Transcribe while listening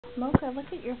Mocha, look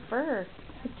at your fur.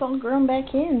 It's all grown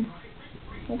back in.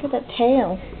 Look at that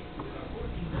tail.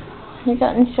 You've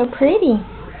gotten so pretty.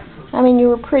 I mean, you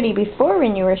were pretty before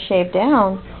when you were shaved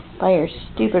down by your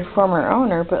stupid former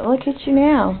owner, but look at you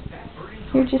now.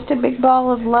 You're just a big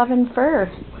ball of love and fur.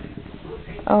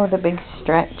 Oh, the big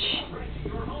stretch.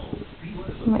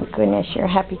 Oh my goodness, you're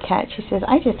a happy cat. She says,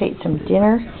 I just ate some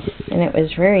dinner, and it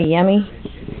was very yummy.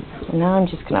 And now I'm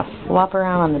just going to flop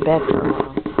around on the bed for a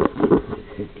while.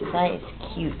 Kasai is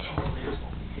cute.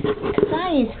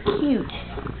 Kasai is cute.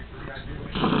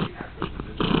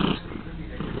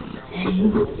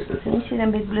 Let me see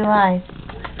them big blue eyes.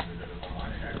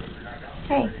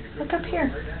 Hey, look up here.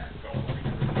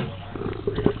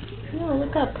 No,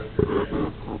 look up.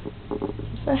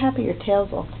 I'm so happy your tail's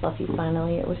all fluffy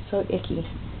finally. It was so icky.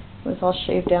 It was all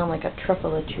shaved down like a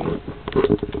truffula tree.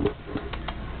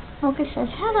 Mocha says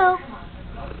hello.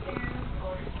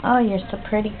 Oh, you're so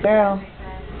pretty girl.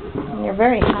 And you're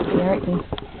very happy, aren't you?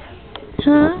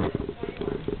 Huh?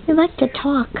 You like to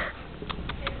talk.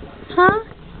 Huh?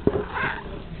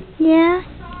 Yeah?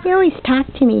 You always talk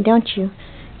to me, don't you?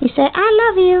 You say, I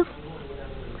love you.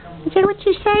 Is that what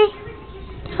you say?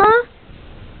 Huh?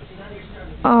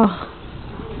 Oh.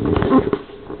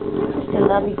 Just a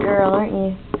lovely girl, aren't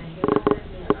you?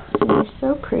 You're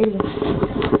so pretty.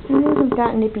 You have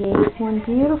gotten to be one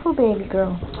beautiful baby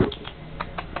girl.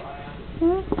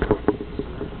 Hmm?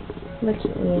 Look at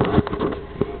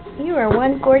you. You are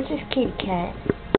one gorgeous kitty cat.